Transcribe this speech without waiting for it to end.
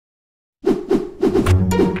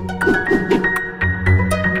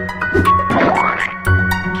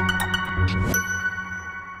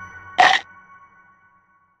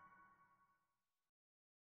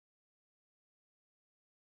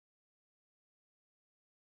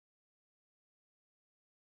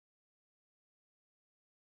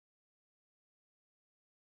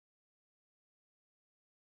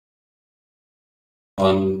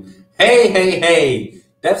Hey,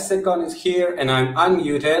 DevSecCon is here and I'm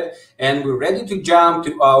unmuted and we're ready to jump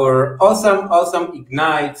to our awesome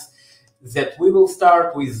Ignites that we will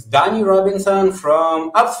start with Danny Robinson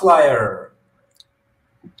from AppsFlyer.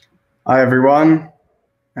 Hi everyone,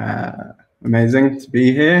 amazing to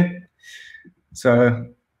be here. So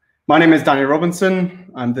my name is Danny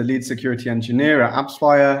Robinson. I'm the lead security engineer at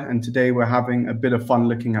AppsFlyer, and today we're having a bit of fun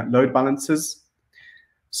looking at load balancers.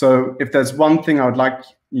 So if there's one thing I would like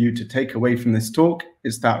you to take away from this talk,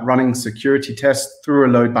 is that running security tests through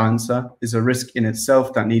a load balancer is a risk in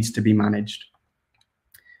itself that needs to be managed.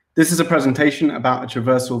 This is a presentation about a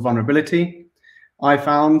traversal vulnerability I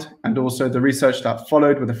found, and also the research that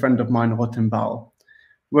followed with a friend of mine, Rottenbauer.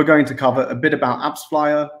 We're going to cover a bit about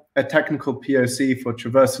AppsFlyer, a technical POC for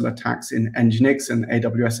traversal attacks in NGINX and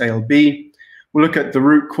AWS ALB. We'll look at the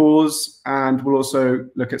root cause, and we'll also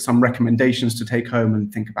look at some recommendations to take home and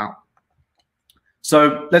think about.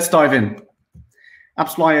 So let's dive in.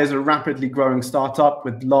 AppsFlyer is a rapidly growing startup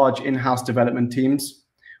with large in-house development teams.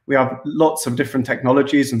 We have lots of different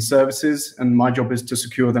technologies and services, and my job is to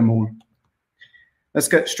secure them all. Let's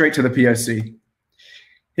get straight to the POC.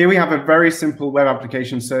 Here we have a very simple web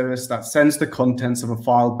application service that sends the contents of a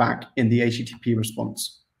file back in the HTTP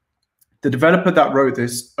response. The developer that wrote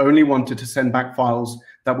this only wanted to send back files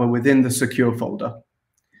that were within the secure folder.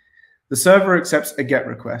 The server accepts a GET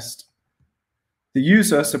request. The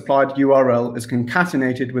user supplied URL is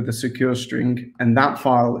concatenated with the secure string, and that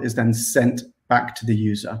file is then sent back to the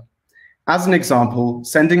user. As an example,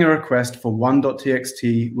 sending a request for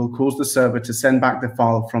 1.txt will cause the server to send back the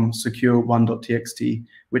file from secure1.txt,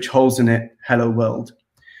 which holds in it hello world.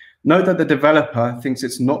 Note that the developer thinks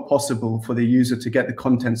it's not possible for the user to get the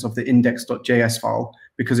contents of the index.js file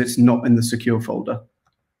because it's not in the secure folder.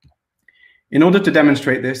 In order to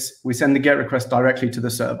demonstrate this, we send the GET request directly to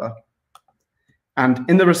the server. And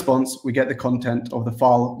in the response, we get the content of the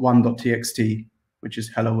file 1.txt, which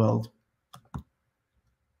is hello world.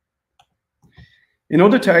 In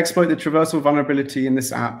order to exploit the traversal vulnerability in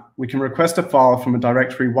this app, we can request a file from a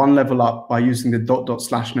directory one level up by using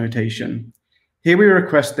the .. notation. Here we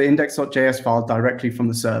request the index.js file directly from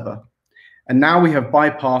the server. And now we have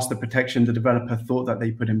bypassed the protection the developer thought that they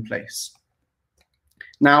put in place.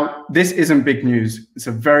 Now, this isn't big news. It's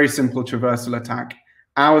a very simple traversal attack.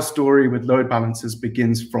 Our story with load balancers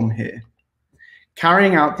begins from here.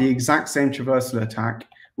 Carrying out the exact same traversal attack,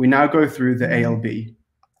 we now go through the ALB.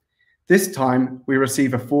 This time, we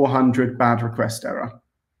receive a 400 bad request error.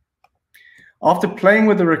 After playing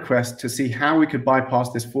with the request to see how we could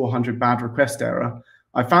bypass this 400 bad request error,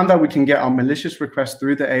 I found that we can get our malicious request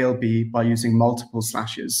through the ALB by using multiple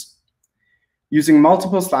slashes. Using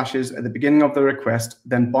multiple slashes at the beginning of the request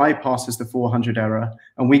then bypasses the 400 error,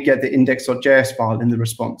 and we get the index.js file in the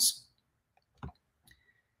response.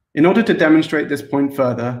 In order to demonstrate this point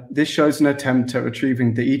further, this shows an attempt at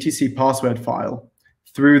retrieving the etc password file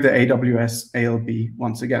through the AWS ALB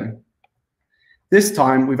once again. This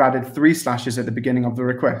time, we've added 3 slashes at the beginning of the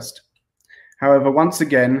request. However, once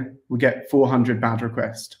again, we get 400 bad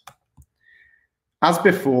request. As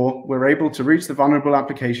before, we're able to reach the vulnerable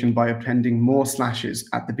application by appending more slashes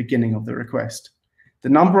at the beginning of the request. The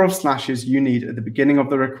number of slashes you need at the beginning of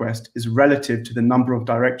the request is relative to the number of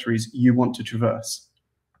directories you want to traverse.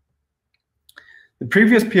 The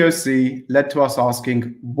previous POC led to us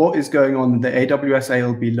asking what is going on in the AWS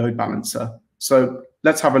ALB load balancer. So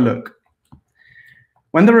let's have a look.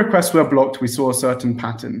 When the requests were blocked, we saw a certain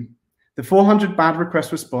pattern. The 400 bad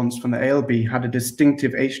request response from the ALB had a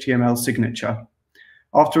distinctive HTML signature.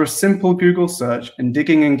 After a simple Google search and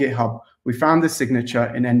digging in GitHub, we found this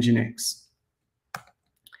signature in NGINX.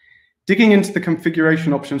 Digging into the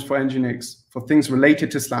configuration options for NGINX for things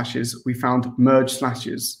related to slashes, we found merge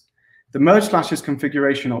slashes. The merge slashes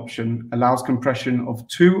configuration option allows compression of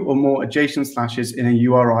 2 or more adjacent slashes in a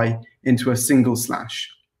URI into a single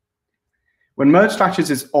slash. When merge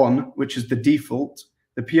slashes is on, which is the default,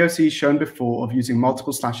 the POC shown before of using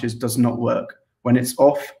multiple slashes does not work. When it's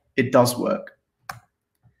off, it does work.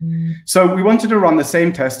 So we wanted to run the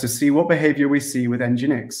same test to see what behavior we see with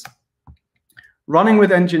NGINX. Running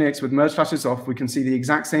with NGINX with merge slashes off, we can see the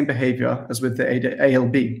exact same behavior as with the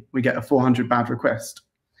ALB. We get a 400 bad request.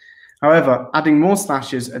 However, adding more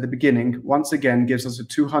slashes at the beginning once again gives us a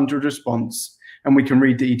 200 response, and we can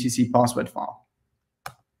read the etc password file.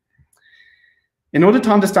 In order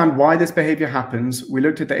to understand why this behavior happens, we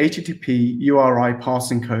looked at the HTTP URI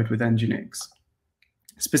parsing code with NGINX.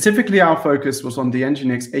 Specifically, our focus was on the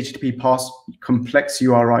NGINX HTTP parse complex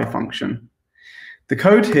URI function. The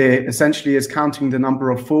code here essentially is counting the number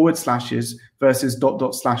of forward slashes versus ..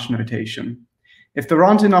 notation. If there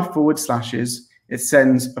aren't enough forward slashes, it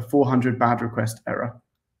sends a 400 bad request error.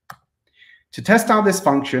 To test out this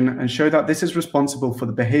function and show that this is responsible for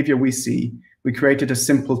the behavior we see, we created a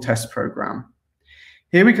simple test program.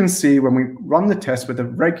 Here we can see when we run the test with a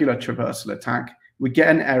regular traversal attack, we get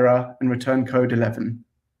an error and return code 11.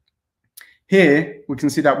 Here, we can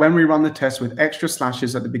see that when we run the test with extra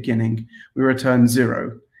slashes at the beginning, we return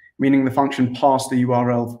 0, meaning the function passed the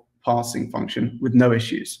URL parsing function with no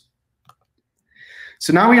issues.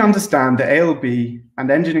 So now we understand the ALB and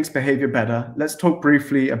NGINX behavior better, let's talk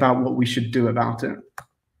briefly about what we should do about it.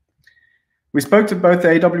 We spoke to both the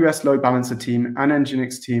AWS Load Balancer team and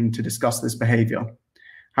NGINX team to discuss this behavior.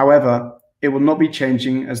 However, it will not be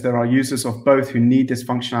changing as there are users of both who need this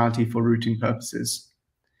functionality for routing purposes.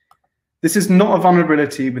 This is not a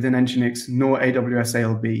vulnerability within NGINX nor AWS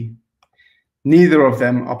ALB. Neither of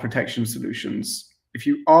them are protection solutions. If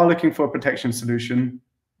you are looking for a protection solution,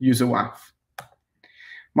 use a WAF.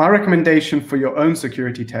 My recommendation for your own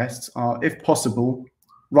security tests are, if possible,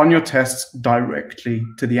 run your tests directly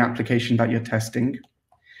to the application that you're testing.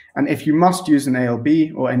 And if you must use an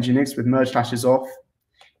ALB or NGINX with merge slashes off,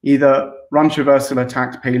 either run traversal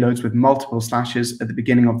attack payloads with multiple slashes at the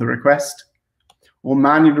beginning of the request, or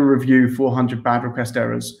manually review 400 bad request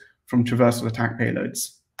errors from traversal attack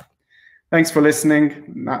payloads. Thanks for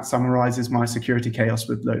listening. That summarizes my security chaos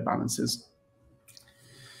with load balancers.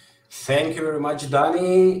 Thank you very much,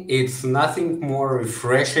 Danny. It's nothing more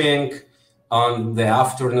refreshing on the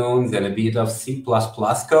afternoon than a bit of C++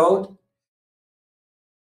 code.